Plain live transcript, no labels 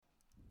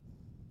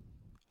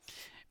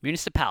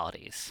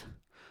Municipalities.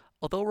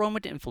 Although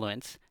Roman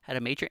influence had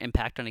a major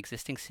impact on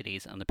existing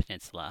cities on the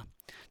peninsula,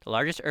 the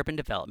largest urban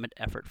development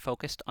effort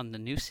focused on the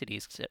new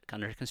cities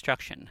under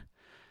construction.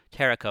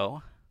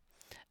 Terrico,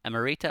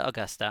 Emerita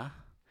Augusta,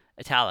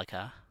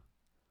 Italica.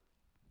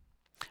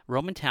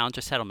 Roman towns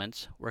or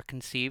settlements were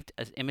conceived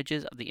as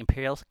images of the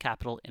imperial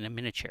capital in a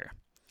miniature.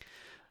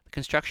 The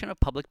construction of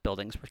public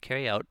buildings was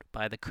carried out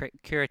by the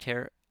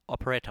Curator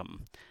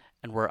Operatum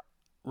and were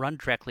run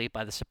directly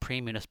by the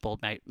supreme municipal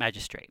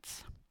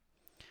magistrates.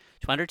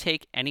 To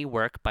undertake any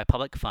work by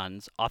public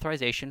funds,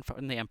 authorization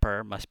from the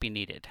emperor must be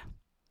needed.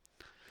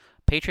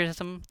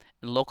 Patriotism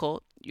and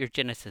local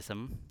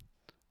eugenicism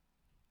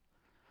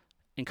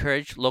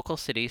encouraged local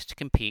cities to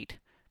compete,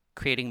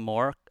 creating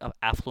more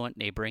affluent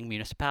neighboring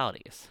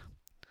municipalities.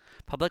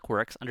 Public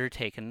works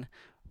undertaken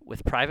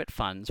with private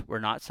funds were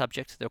not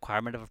subject to the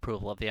requirement of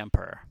approval of the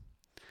emperor.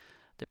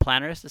 The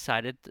planners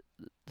decided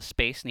the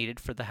space needed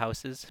for the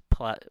houses,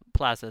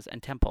 plazas,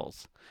 and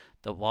temples,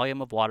 the volume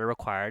of water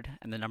required,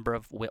 and the number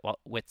of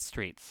width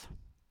streets.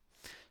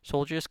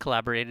 Soldiers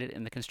collaborated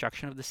in the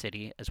construction of the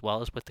city as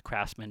well as with the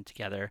craftsmen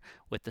together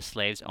with the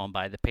slaves owned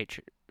by the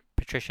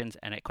patricians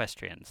and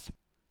equestrians.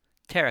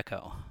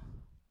 Terrico.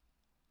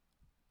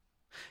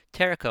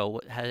 Terrico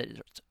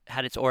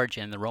had its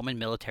origin in the Roman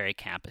military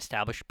camp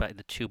established by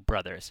the two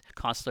brothers,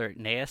 Consular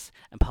Gnaeus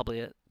and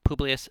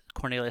Publius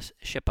Cornelius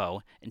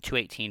Scipio in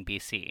 218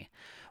 BC,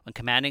 when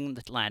commanding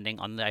the landing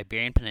on the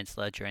Iberian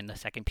Peninsula during the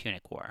Second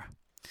Punic War.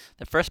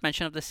 The first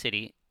mention of the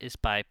city is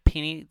by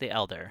Pliny the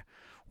Elder,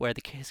 where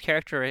he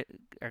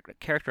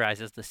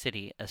characterizes the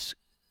city as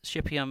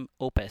Scipium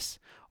Opus,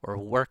 or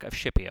work of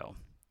Scipio.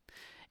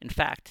 In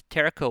fact,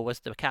 Terrico was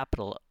the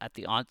capital at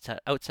the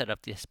outset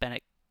of the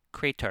Hispanic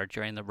Crator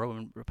during the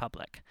Roman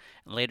Republic,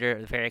 and later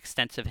the very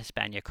extensive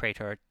Hispania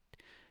Crator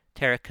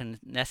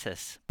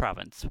Tarraconensis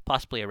province,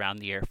 possibly around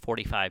the year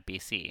 45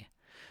 BC.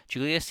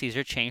 Julius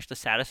Caesar changed the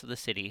status of the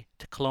city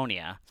to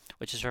Colonia,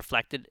 which is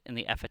reflected in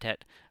the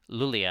epithet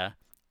Lulia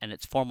and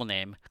its formal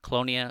name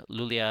Colonia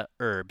Lulia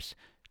Urbs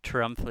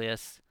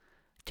Triumphalius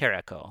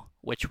Terrico,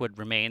 which would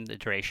remain the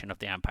duration of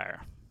the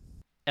empire.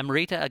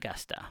 Emerita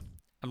Augusta.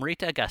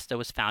 Emerita Augusta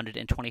was founded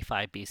in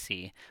 25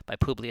 BC by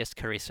Publius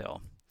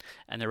Cariso,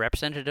 and the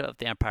representative of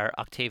the empire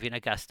Octavian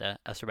Augusta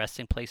as a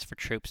resting place for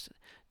troops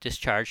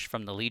discharged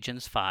from the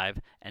legions 5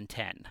 and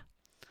 10.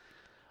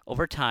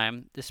 Over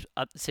time, this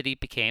city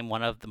became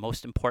one of the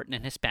most important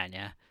in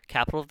Hispania,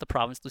 capital of the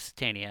province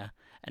Lusitania,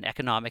 an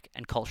economic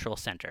and cultural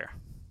center.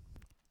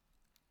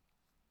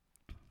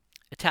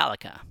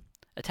 Italica.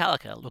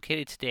 Italica,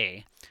 located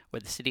today where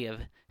the city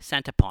of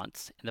Santa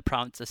Ponce in the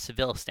province of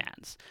Seville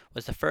stands,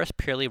 was the first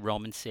purely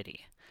Roman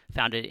city,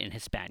 founded in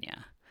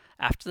Hispania.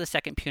 After the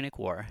Second Punic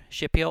War,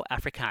 Scipio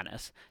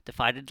Africanus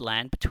divided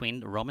land between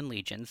the Roman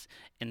legions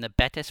in the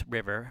Betis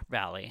River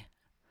valley,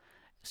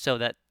 so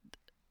that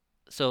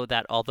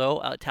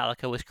although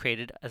Italica was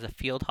created as a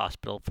field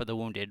hospital for the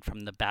wounded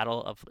from the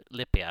Battle of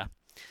Lipia,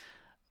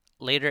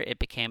 later it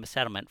became a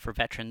settlement for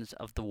veterans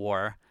of the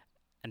war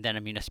and then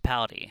a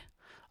municipality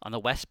on the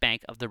west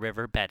bank of the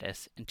river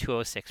Betis in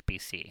 206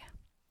 BC.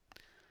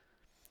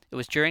 It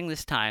was during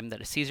this time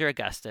that Caesar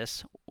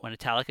Augustus, when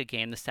Italica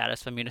gained the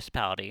status of a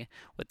municipality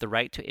with the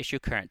right to issue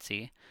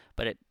currency,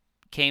 but it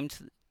came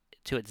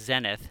to its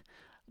zenith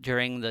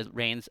during the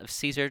reigns of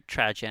Caesar,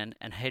 Trajan,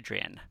 and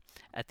Hadrian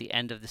at the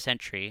end of the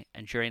century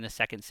and during the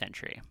 2nd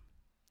century.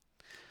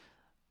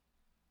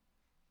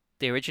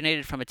 They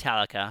originated from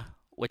Italica,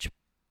 which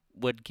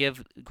would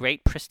give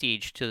great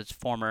prestige to its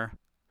former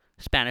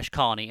Spanish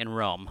colony in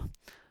Rome.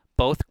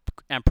 Both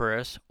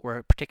emperors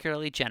were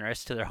particularly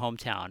generous to their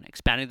hometown,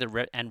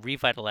 expanding and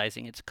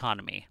revitalizing its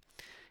economy.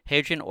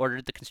 Hadrian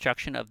ordered the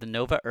construction of the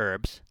Nova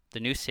Urbs, the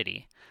new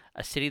city,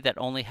 a city that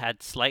only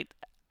had slight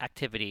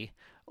activity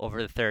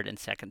over the 3rd and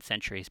 2nd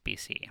centuries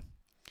BC.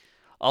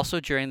 Also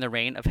during the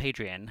reign of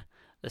Hadrian,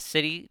 the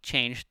city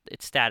changed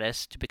its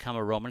status to become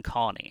a Roman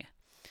colony.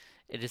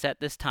 It is at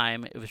this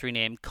time it was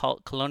renamed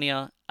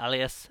Colonia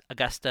alias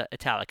Augusta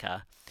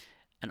Italica,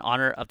 in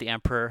honor of the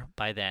emperor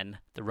by then,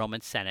 the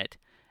Roman Senate,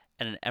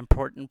 and an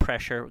important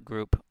pressure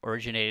group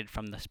originated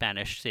from the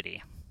Spanish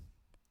city.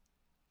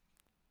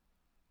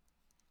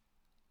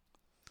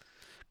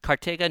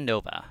 Carthago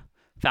Nova,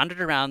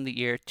 founded around the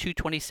year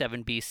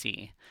 227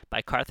 BC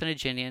by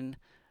Carthaginian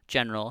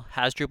general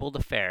Hasdrubal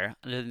the Fair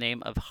under the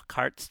name of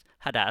Carts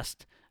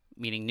Hadast,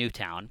 meaning New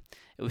Town.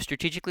 It was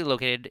strategically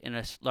located in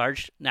a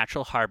large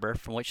natural harbor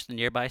from which the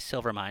nearby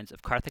silver mines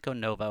of Carthago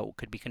Nova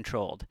could be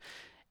controlled.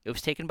 It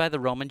was taken by the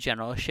Roman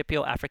general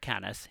Scipio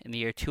Africanus in the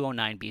year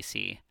 209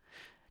 BC.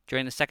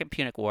 During the Second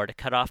Punic War to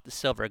cut off the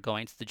silver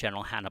going to the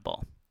general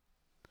Hannibal.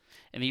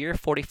 In the year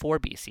 44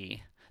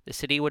 BC, the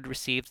city would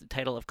receive the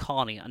title of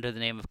colony under the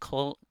name of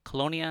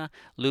Colonia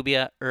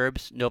Lubia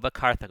Urbs Nova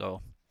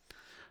Carthago,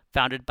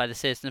 founded by the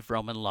citizens of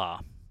Roman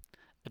law,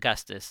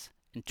 Augustus,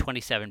 in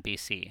 27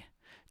 BC.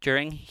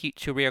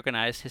 To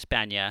reorganize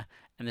Hispania,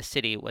 and the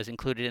city was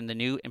included in the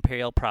new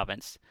imperial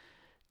province,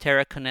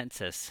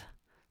 Tarraconensis,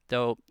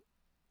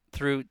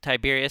 through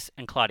Tiberius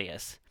and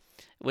Claudius.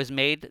 It was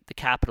made the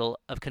capital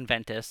of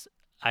Conventus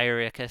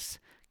Auricus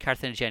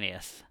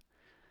Carthaginius.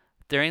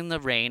 During the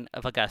reign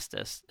of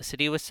Augustus, the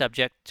city was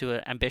subject to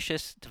an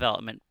ambitious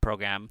development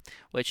program,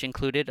 which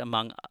included,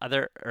 among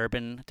other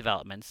urban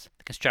developments,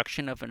 the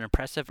construction of an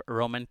impressive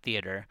Roman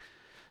theater,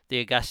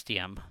 the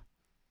Augusteum,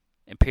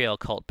 imperial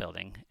cult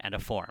building, and a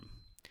forum.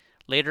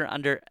 Later,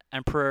 under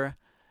Emperor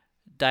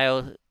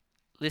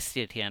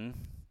Diocletian,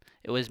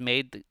 it was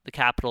made the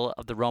capital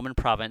of the Roman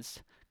province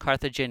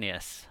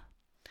Carthaginius,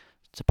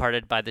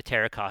 supported by the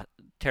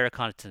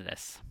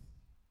Tarraconanists.